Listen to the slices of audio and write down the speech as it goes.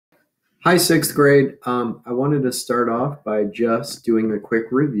Hi, sixth grade. I wanted to start off by just doing a quick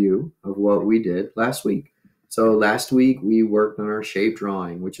review of what we did last week. So, last week we worked on our shape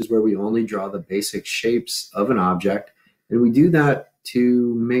drawing, which is where we only draw the basic shapes of an object. And we do that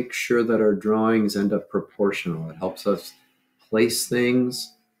to make sure that our drawings end up proportional. It helps us place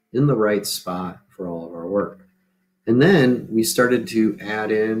things in the right spot for all of our work. And then we started to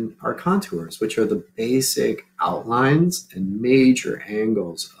add in our contours, which are the basic outlines and major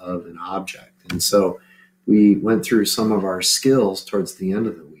angles of an object. And so we went through some of our skills towards the end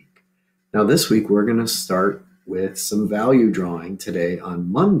of the week. Now, this week, we're going to start with some value drawing today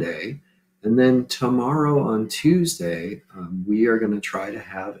on Monday. And then tomorrow on Tuesday, we are going to try to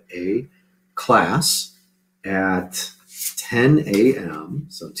have a class at 10 a.m.,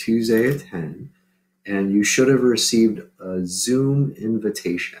 so Tuesday at 10, and you should have received a Zoom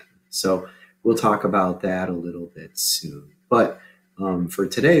invitation. So we'll talk about that a little bit soon. But for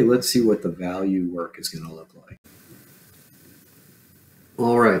today, let's see what the value work is going to look like.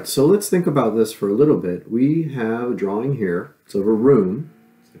 All right, so let's think about this for a little bit. We have a drawing here. It's of a room.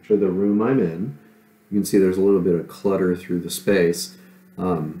 It's actually the room I'm in. You can see there's a little bit of clutter through the space.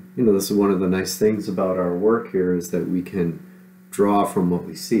 This is one of the nice things about our work here is that we can draw from what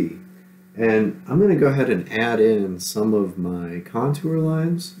we see. And I'm going to go ahead and add in some of my contour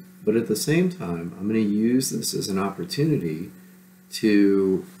lines, but at the same time, I'm going to use this as an opportunity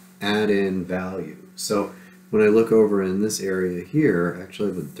to add in value. So when I look over in this area here, I actually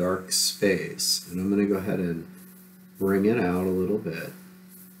have a dark space, and I'm going to go ahead and bring it out a little bit.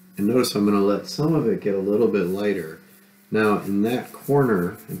 And notice I'm going to let some of it get a little bit lighter. Now, in that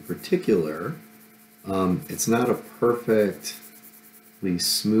corner in particular, it's not a perfect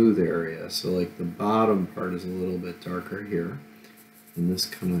smooth area, so like the bottom part is a little bit darker here, and this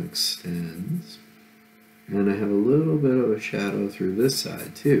kind of extends, and I have a little bit of a shadow through this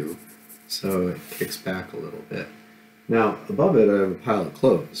side too, so it kicks back a little bit. Now above it I have a pile of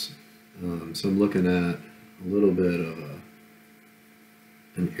clothes, so I'm looking at a little bit of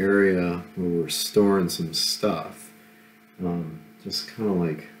an area where we're storing some stuff, just kind of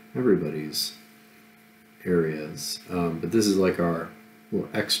like everybody's areas, but this is like our little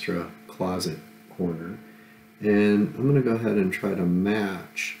extra closet corner, and I'm going to go ahead and try to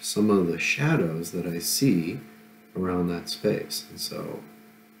match some of the shadows that I see around that space. And so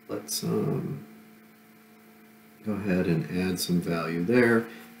let's go ahead and add some value there.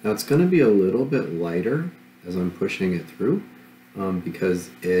 Now it's going to be a little bit lighter as I'm pushing it through because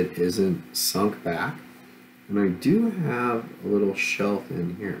it isn't sunk back, and I do have a little shelf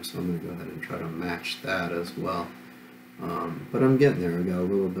in here, so I'm going to go ahead and try to match that as well. But I'm getting there. I got a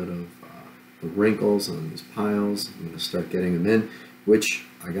little bit of the wrinkles on these piles. I'm going to start getting them in, which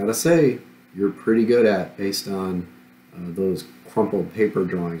I gotta say you're pretty good at based on those crumpled paper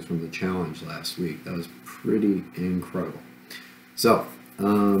drawings from the challenge last week. That was pretty incredible. So go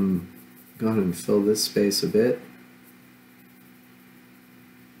ahead and fill this space a bit.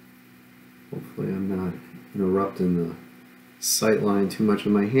 Hopefully I'm not interrupting the sight line too much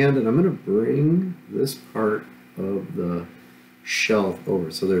with my hand, and I'm going to bring this part of the shelf over.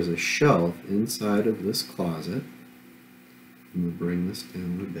 So there's a shelf inside of this closet. I'm going to bring this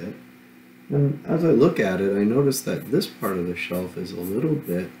down a bit. And as I look at it, I notice that this part of the shelf is a little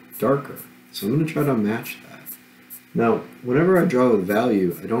bit darker. So I'm going to try to match that. Now, whenever I draw with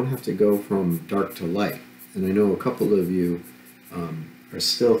value, I don't have to go from dark to light. And I know a couple of you are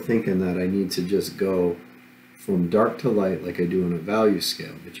still thinking that I need to just go from dark to light like I do on a value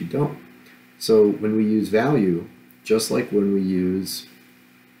scale, but you don't. So when we use value, just like when we use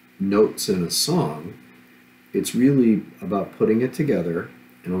notes in a song, it's really about putting it together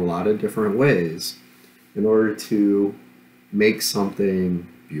in a lot of different ways in order to make something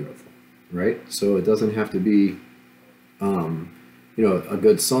beautiful, right? So it doesn't have to be, a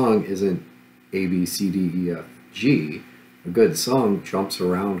good song isn't A, B, C, D, E, F, G. A good song jumps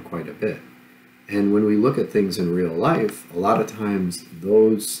around quite a bit. And when we look at things in real life, a lot of times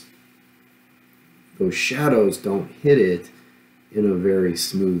those shadows don't hit it in a very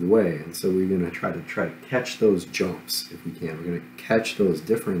smooth way. And so we're going to try to catch those jumps if we can. We're going to catch those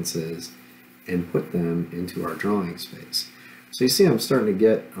differences and put them into our drawing space. So you see I'm starting to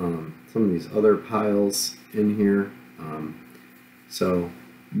get some of these other piles in here. So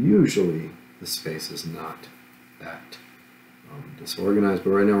usually the space is not that disorganized,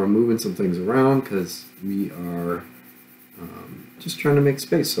 but right now we're moving some things around because we are just trying to make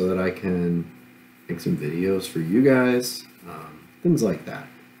space so that I can make some videos for you guys, things like that.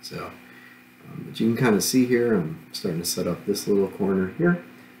 So, but you can kind of see here, I'm starting to set up this little corner here,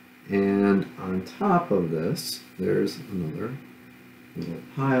 and on top of this, there's another little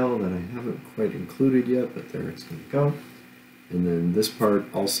pile that I haven't quite included yet, but there it's going to go. And then this part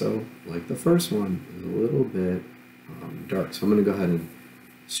also, like the first one, is a little bit dark. So I'm going to go ahead and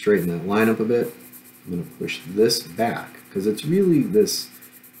straighten that line up a bit. I'm going to push this back because it's really this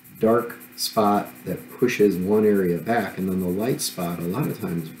dark spot that pushes one area back, and then the light spot a lot of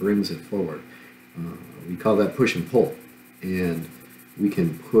times brings it forward. We call that push and pull, and we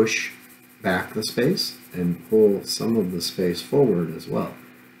can push back the space and pull some of the space forward as well.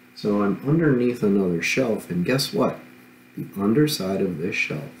 So I'm underneath another shelf, and guess what? The underside of this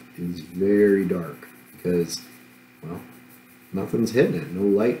shelf is very dark because, well, nothing's hitting it. No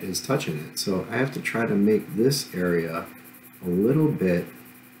light is touching it. So I have to try to make this area a little bit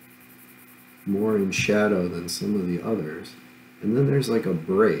more in shadow than some of the others. And then there's like a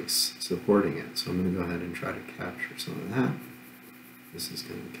brace supporting it. So I'm going to go ahead and try to capture some of that. This is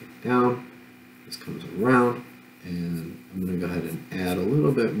going to kick down. This comes around. And I'm going to go ahead and add a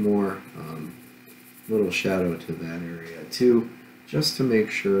little bit more little shadow to that area too, just to make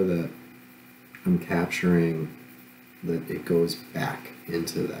sure that I'm capturing that it goes back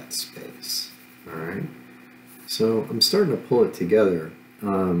into that space. Alright, so I'm starting to pull it together.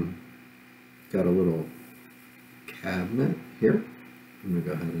 Got a little cabinet here. I'm going to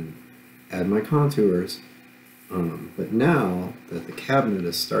go ahead and add my contours. But now that the cabinet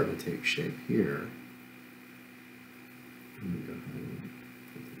is starting to take shape here, I'm going to go ahead and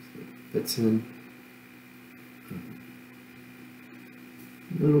put these little bits in.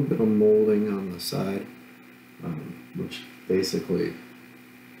 A little bit of molding on the side, which basically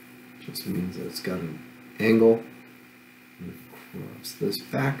just means that it's got an angle. I'm going to cross this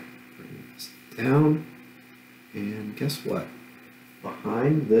back, bring this down, and guess what?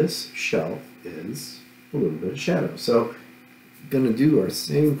 Behind this shelf is a little bit of shadow. So I'm going to do our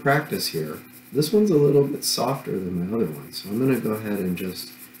same practice here. This one's a little bit softer than my other one, so I'm going to go ahead and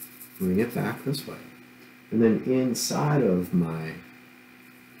just bring it back this way. And then inside of my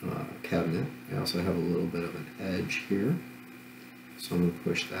cabinet, I also have a little bit of an edge here, so I'm going to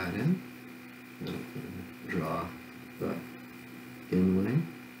push that in. And I'm going to draw the inlay,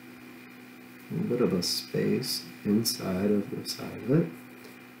 a little bit of a space inside of the side of it.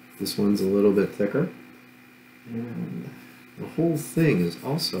 This one's a little bit thicker, and the whole thing is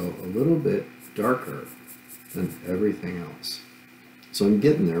also a little bit darker than everything else. So I'm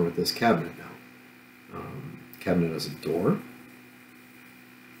getting there with this cabinet now. Cabinet has a door,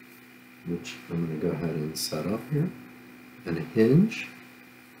 which I'm going to go ahead and set up here, and a hinge,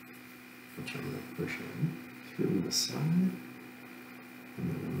 which I'm going to push in through the side, and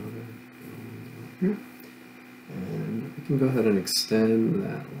then another going here, and we can go ahead and extend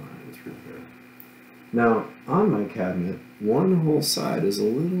that line through here. Now, on my cabinet, one whole side is a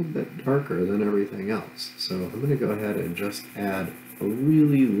little bit darker than everything else, so I'm going to go ahead and just add a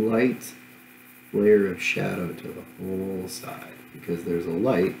really light layer of shadow to the whole side, because there's a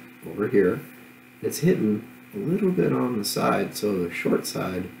light over here. It's hitting a little bit on the side, so the short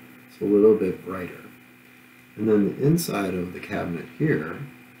side is a little bit brighter. And then the inside of the cabinet here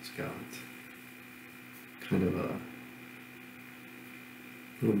has got kind of a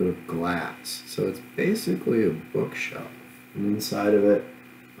little bit of glass. So it's basically a bookshelf. And inside of it,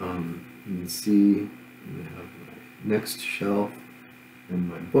 you can see I have my next shelf, and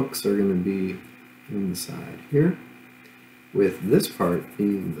my books are going to be inside here, with this part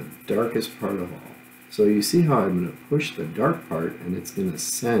being the darkest part of all. So you see how I'm going to push the dark part, and it's going to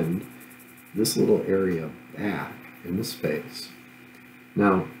send this little area back into space.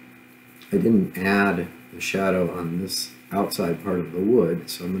 Now, I didn't add the shadow on this outside part of the wood,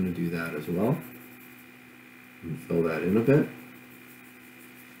 so I'm going to do that as well. And fill that in a bit.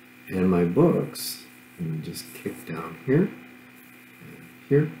 And my books, I'm going to just kick down here, and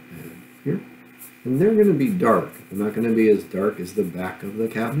here, and here. And they're going to be dark. They're not going to be as dark as the back of the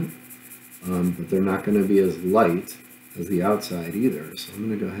cabinet, but they're not going to be as light as the outside either. So I'm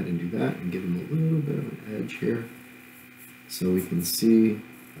going to go ahead and do that and give them a little bit of an edge here, so we can see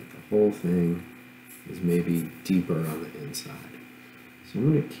that the whole thing is maybe deeper on the inside. So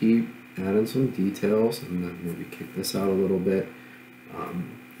I'm going to keep adding some details, and then maybe kick this out a little bit.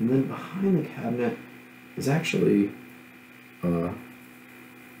 And then behind the cabinet is actually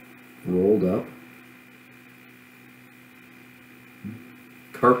rolled up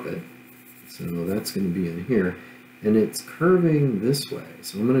carpet, so that's going to be in here, and it's curving this way.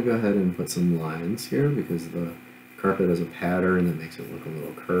 So I'm going to go ahead and put some lines here because the carpet has a pattern that makes it look a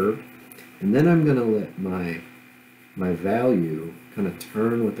little curved, and then I'm going to let my value kind of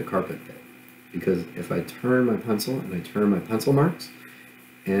turn with the carpet bit, because if I turn my pencil and I turn my pencil marks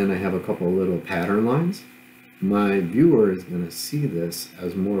and I have a couple little pattern lines, my viewer is going to see this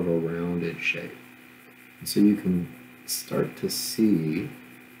as more of a rounded shape. And so you can start to see,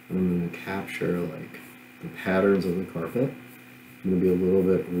 I'm going to capture like the patterns of the carpet. I'm going to be a little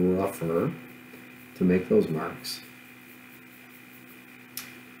bit rougher to make those marks.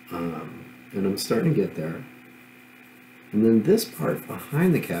 And I'm starting to get there. And then this part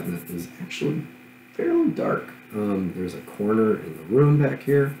behind the cabinet is actually fairly dark. There's a corner in the room back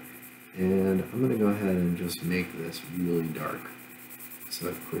here, and I'm going to go ahead and just make this really dark so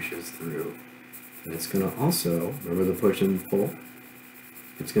it pushes through. And it's going to also, remember the push and pull?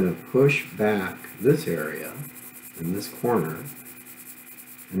 It's going to push back this area in this corner,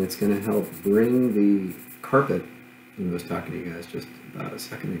 and it's going to help bring the carpet, I was talking to you guys just about a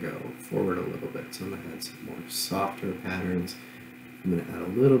second ago, forward a little bit. So I'm going to add some more softer patterns. I'm going to add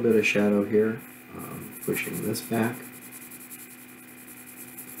a little bit of shadow here, pushing this back.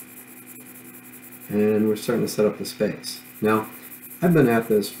 And we're starting to set up the space. Now, I've been at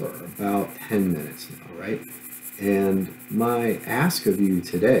this for about 10 minutes now, right? And my ask of you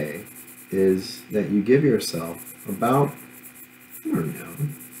today is that you give yourself about, I don't know,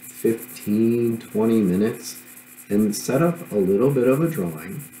 15, 20 minutes and set up a little bit of a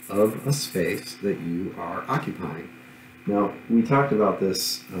drawing of a space that you are occupying. Now, we talked about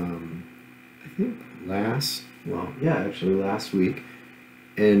this, I think last week.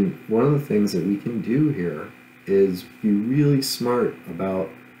 And one of the things that we can do here is be really smart about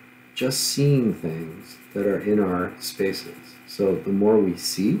just seeing things that are in our spaces. So the more we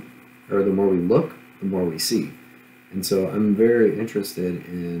see, or the more we look, the more we see. And so I'm very interested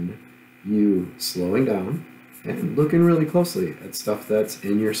in you slowing down and looking really closely at stuff that's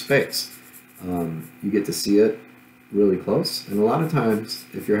in your space. You get to see it really close. And a lot of times,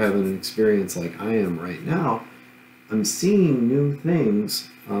 if you're having an experience like I am right now, I'm seeing new things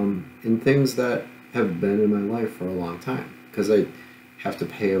in things that have been in my life for a long time, because I have to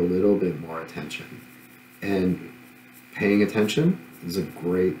pay a little bit more attention. And paying attention is a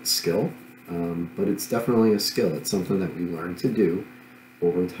great skill, but it's definitely a skill. It's something that we learn to do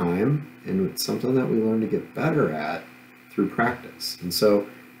over time, and it's something that we learn to get better at through practice. And so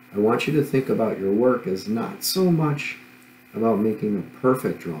I want you to think about your work as not so much about making a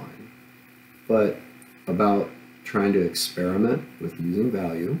perfect drawing, but about trying to experiment with using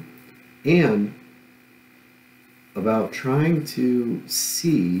value, and about trying to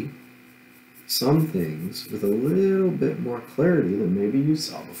see some things with a little bit more clarity than maybe you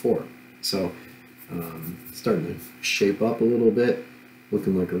saw before. So starting to shape up a little bit,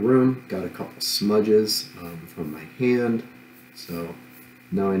 looking like a room. Got a couple smudges from my hand, so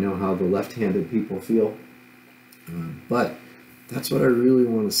now I know how the left-handed people feel. But that's what I really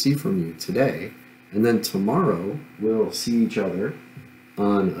want to see from you today. And then tomorrow we'll see each other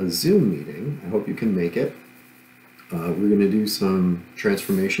on a Zoom meeting. I hope you can make it. We're going to do some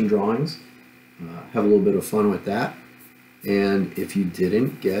transformation drawings, have a little bit of fun with that. And if you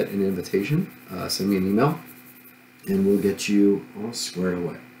didn't get an invitation, send me an email and we'll get you all squared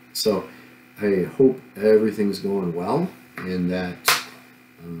away. So I hope everything's going well and that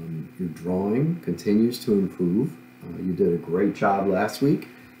your drawing continues to improve. You did a great job last week,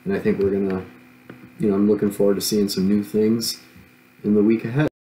 and I think we're going to, I'm looking forward to seeing some new things in the week ahead.